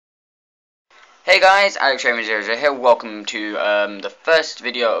Hey guys, Alex00 here. Welcome to the first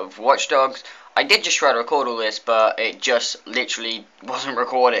video of Watch Dogs. I did just try to record all this, but it just literally wasn't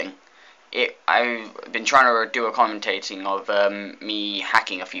recording. I've been trying to do a commentating of me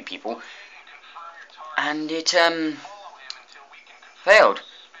hacking a few people, and it failed.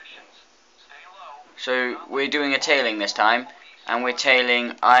 So we're doing a tailing this time, and we're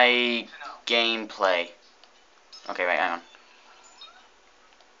tailing gameplay. Okay, wait, hang on.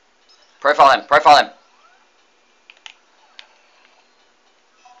 Profile him, profile him.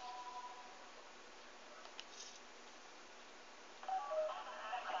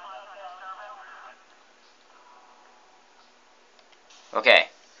 Okay,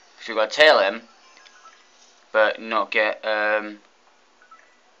 so we've got to tail him, but not get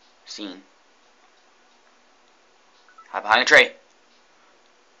seen. Hide behind a tree.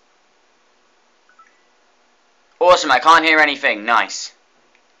 Awesome, I can't hear anything. Nice.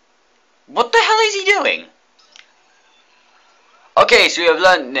 What the hell is he doing? Okay, so we have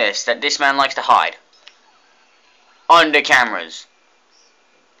learned this, that this man likes to hide. Under cameras.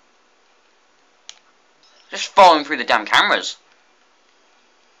 Just following through the damn cameras.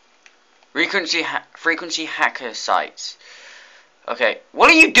 Frequency hacker sites. Okay, what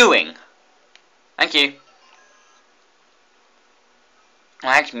are you doing? Thank you.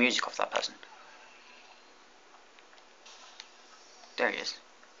 I hacked music off that person. There he is.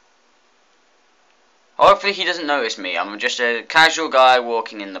 Hopefully he doesn't notice me. I'm just a casual guy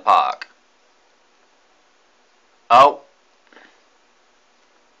walking in the park. Oh.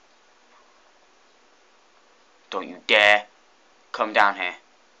 Don't you dare come down here.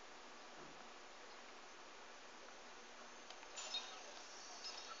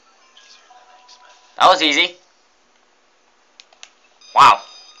 That was easy. Wow.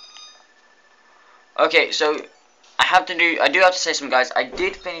 Okay, so I do have to say something, guys. I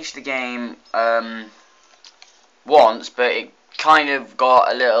did finish the game once, but it kind of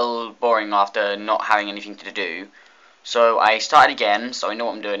got a little boring after not having anything to do. So I started again, so I know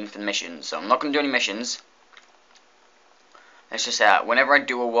what I'm doing for the missions. So I'm not going to do any missions. Let's just say that whenever I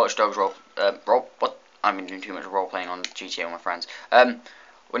do a Watch Dogs what? I've been doing too much role playing on GTA with my friends.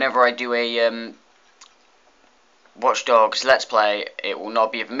 Whenever I do a Watch Dogs Let's Play, it will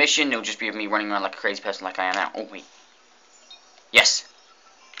not be of a mission. It'll just be of me running around like a crazy person, like I am now. Oh wait. Yes.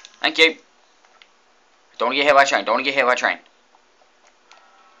 Thank you. Don't want to get hit by a train. Don't want to get hit by a train.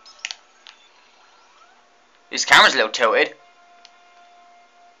 This camera's a little tilted.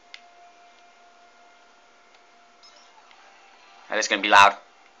 And it's going to be loud.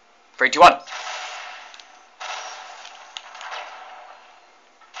 3, 2, 1.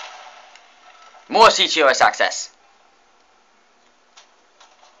 More CTOS access.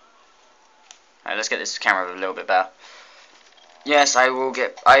 Alright, let's get this camera a little bit better. Yes, I will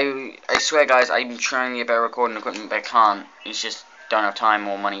get... I swear, guys, I'm trying to get better recording equipment, but I can't. It's just don't have time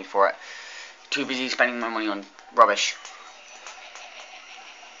or money for it. Too busy spending my money on rubbish.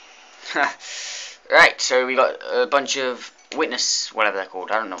 Right, so we got a bunch of witness, whatever they're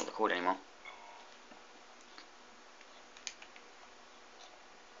called. I don't know what they're called anymore.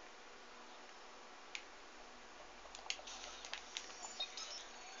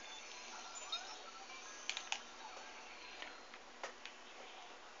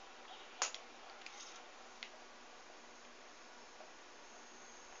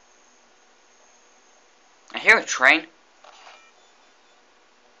 I hear a train,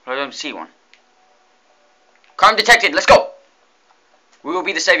 but I don't see one. Crime detected, let's go! We will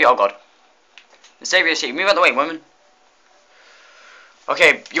be the savior, oh god. The savior is here. Move out of the way, woman.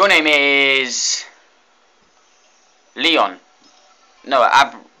 Okay, your name is... Leon. No,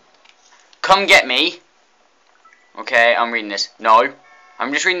 come get me. Okay, I'm reading this. No,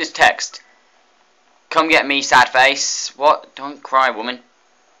 I'm just reading this text. Come get me, sad face. What? Don't cry, woman.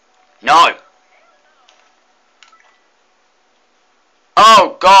 No!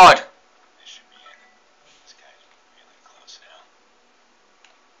 Oh, God!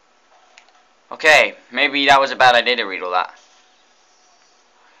 Okay, maybe that was a bad idea to read all that.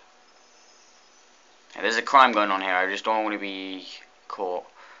 Yeah, there's a crime going on here, I just don't want to be caught.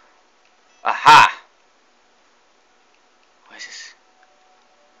 Aha! Where's this?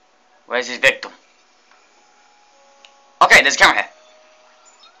 Where's his victim? Okay, there's a camera here.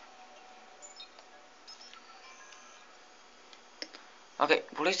 Okay,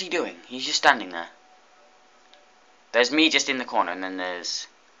 what is he doing? He's just standing there. There's me just in the corner, and then there's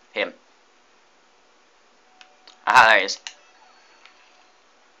him. Aha, there he is.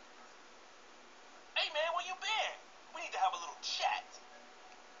 Hey man, where you been? We need to have a little chat.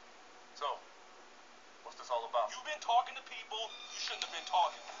 So, what's this all about? You've been talking to people you shouldn't have been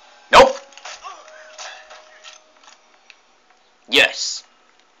talking to. Nope. Yes.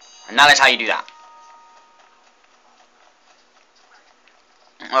 And that is how you do that.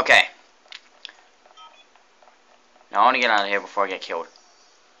 Okay. Now I want to get out of here before I get killed.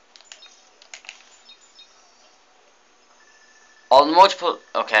 All the multiple...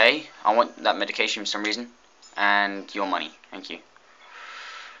 Okay. I want that medication for some reason. And your money. Thank you.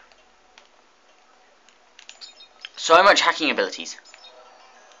 So much hacking abilities.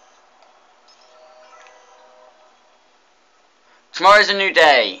 Tomorrow's a new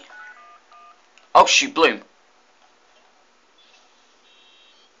day. Oh shoot, Bloom. Bloom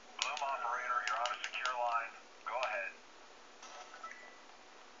operator, you're on a secure line. Go ahead.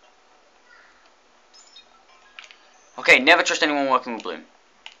 Okay, never trust anyone working with Bloom.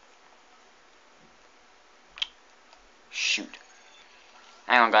 Shoot.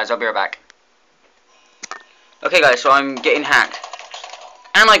 Hang on guys, I'll be right back. Okay guys, so I'm getting hacked.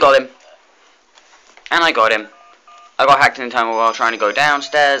 And I got him. And I got him. I got hacked in the time while trying to go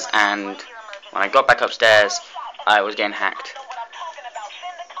downstairs, and when I got back upstairs, I was getting hacked.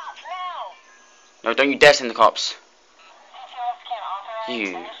 No, don't you dare send the cops.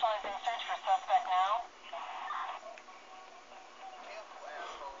 You.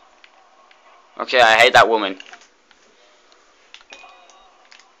 Okay, I hate that woman.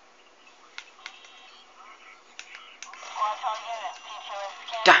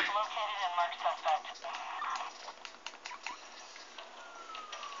 Damn.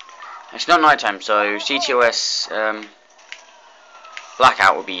 It's not nighttime, so CTOS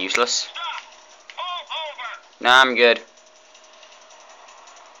blackout would be useless. Nah, I'm good.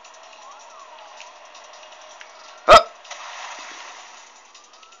 Oh!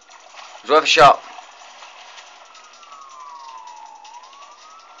 It was worth a shot.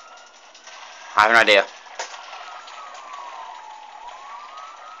 I have an idea.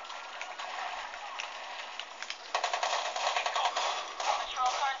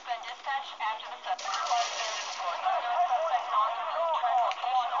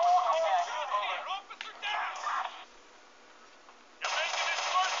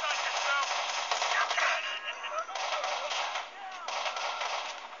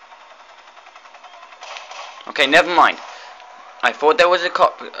 Okay, never mind. I thought there was a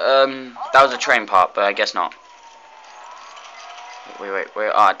cop, that was a train part, but I guess not. Wait,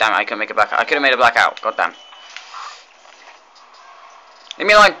 ah, damn it, I couldn't make a blackout. I could have made a blackout, god damn. Leave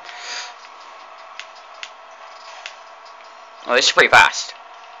me alone! Oh, this is pretty fast.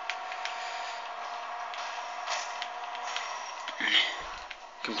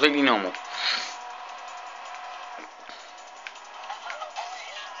 Completely normal.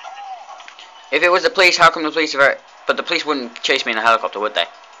 If it was the police, how come the police are... But the police wouldn't chase me in a helicopter, would they?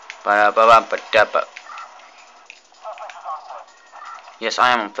 But. Yes,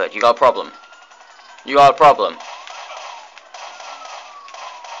 I am on foot. You got a problem. You got a problem.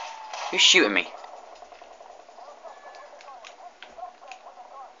 Who's shooting me?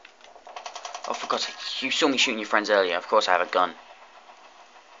 Oh, for God's sake. You saw me shooting your friends earlier. Of course I have a gun.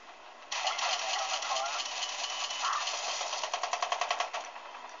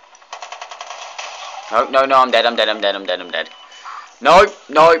 No, I'm dead. No.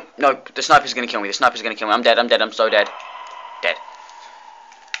 The sniper's gonna kill me. I'm dead. I'm so dead. Dead.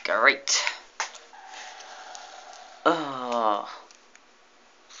 Great. That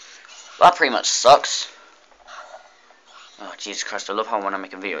pretty much sucks. Oh, Jesus Christ. I love how when I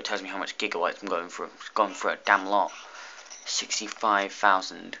make a video, it tells me how much gigabytes I'm going through. It's going through a damn lot.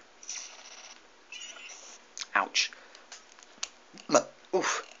 65,000. Ouch.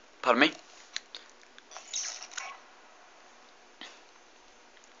 Oof. Pardon me.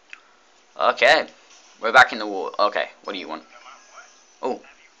 Okay, we're back in the war. Okay, what do you want? Oh. Have you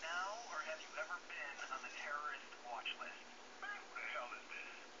now, or have you ever been on the terrorist watch list? Who the hell is this?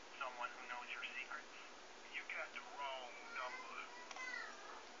 Someone who knows your secrets? You got the wrong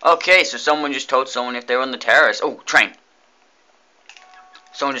number. Okay, so someone just told someone if they're on the terrorist. Oh, train.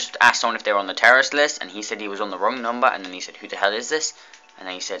 Someone just asked someone if they were on the terrorist list, and he said he was on the wrong number, and then he said, who the hell is this? And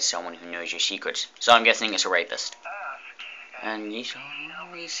then he said, someone who knows your secrets. So I'm guessing it's a rapist. And ye shall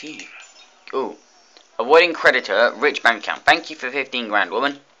receive. Ooh. Avoiding creditor, rich bank account. Thank you for 15 grand,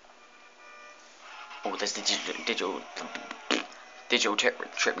 woman. Oh, there's the digital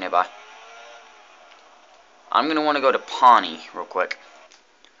trip nearby. I'm gonna want to go to Pawnee real quick.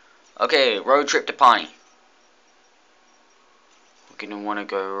 Okay, road trip to Pawnee. We're gonna want to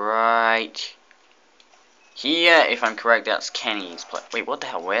go right here. If I'm correct, that's Kenny's place. Wait, what the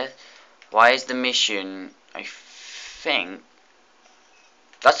hell? Where? Why is the mission? I think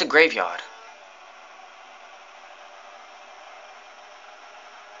that's the graveyard.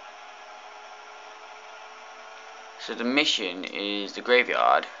 So the mission is the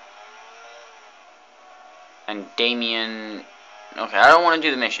graveyard. And Damien... Okay, I don't want to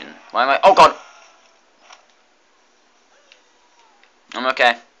do the mission. Why am I... Oh, God! I'm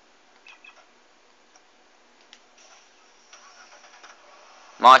okay.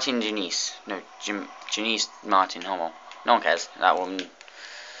 Martin Janice. No, Janice Martin Homo. No one cares. That woman...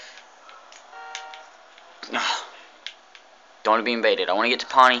 Don't want to be invaded. I want to get to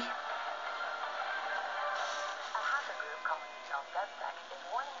Pawnee.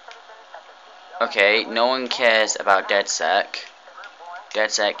 Okay, no one cares about DedSec.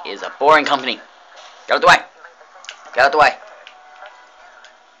 DedSec is a boring company. Get out of the way. Get out of the way.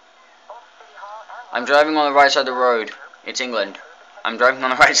 I'm driving on the right side of the road. It's England. I'm driving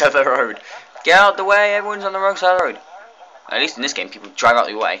on the right side of the road. Get out of the way. Everyone's on the wrong side of the road. At least in this game, people drive out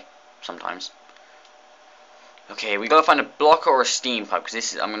of the way. Sometimes. Okay, we gotta find a blocker or a steam pipe, because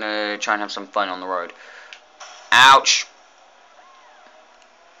this is, I'm gonna try and have some fun on the road. Ouch!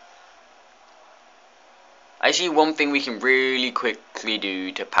 I see one thing we can really quickly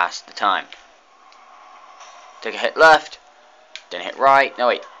do to pass the time. Take a hit left, then hit right. No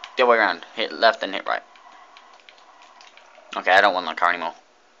wait, the other way around. Hit left, then hit right. Okay, I don't want that car anymore.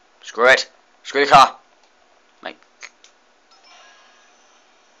 Screw it. Screw the car. Like.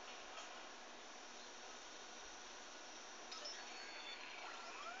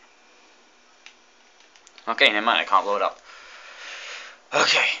 Okay, never mind, I can't blow it up.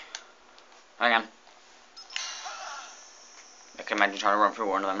 Okay. Hang on. I can imagine trying to run through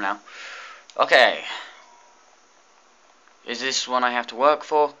one of them now. Okay. Is this one I have to work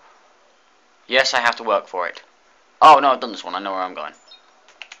for? Yes, I have to work for it. Oh, no, I've done this one. I know where I'm going.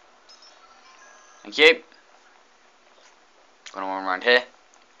 Thank you. Gonna run around here.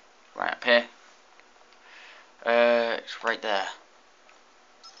 Right up here. It's right there.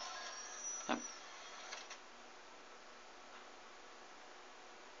 Nope.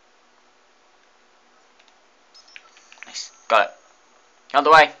 Nice. Got it. Out of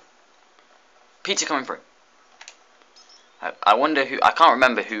the way. Pizza coming through. I wonder who... I can't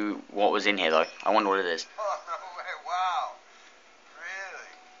remember what was in here, though. I wonder what it is. Oh, no way. Wow.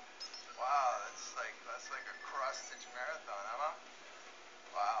 Really? Wow, that's like a cross-stitch marathon, huh?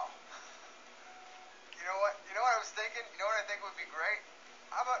 Wow. You know what? You know what I was thinking? You know what I think would be great?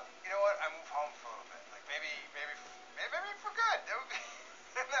 How about, you know what? I move home for a little bit. Like maybe for good. That would be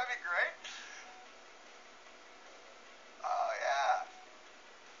that'd be great. Oh yeah.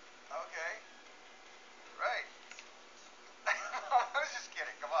 Okay. Right. I was just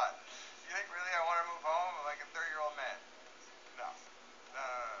kidding. Come on. You think really I want to move home? I'm like a 30-year-old man. No.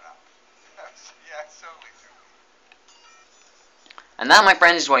 No. Yeah, totally. And that, my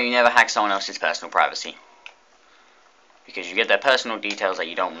friends, is why you never hack someone else's personal privacy. Because you get their personal details that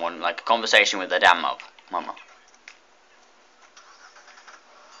you don't want, like a conversation with their damn mama.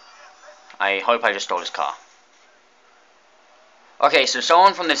 I hope I just stole his car. Okay, so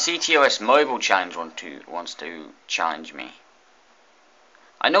someone from the CTOS Mobile Challenge wants to challenge me.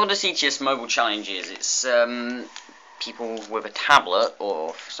 I know what the CTOS Mobile Challenge is. It's people with a tablet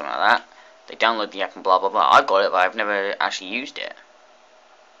or something like that. They download the app and blah blah blah. I've got it, but I've never actually used it.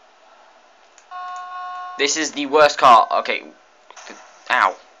 This is the worst car. Okay.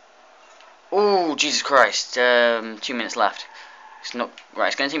 Ow. Oh, Jesus Christ. 2 minutes left. It's not right.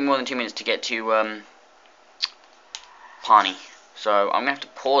 It's going to take me more than 2 minutes to get to Pawnee. So I'm going to have to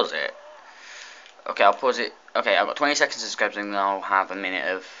pause it. Okay, I'll pause it. Okay, I've got 20 seconds to subscribe, and then I'll have a minute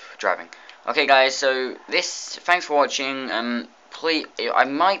of driving. Okay, guys. So thanks for watching. Please, I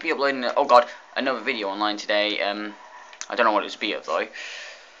might be uploading. Oh God, another video online today. I don't know what it's be of though.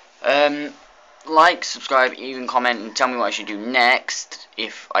 Like, subscribe, even comment, and tell me what I should do next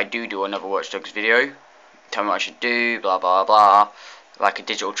if I do another Watch Dogs video. Tell me what I should do, blah blah blah, like a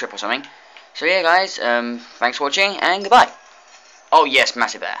digital trip or something. So yeah, guys, thanks for watching, and goodbye. Oh yes,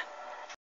 massive air.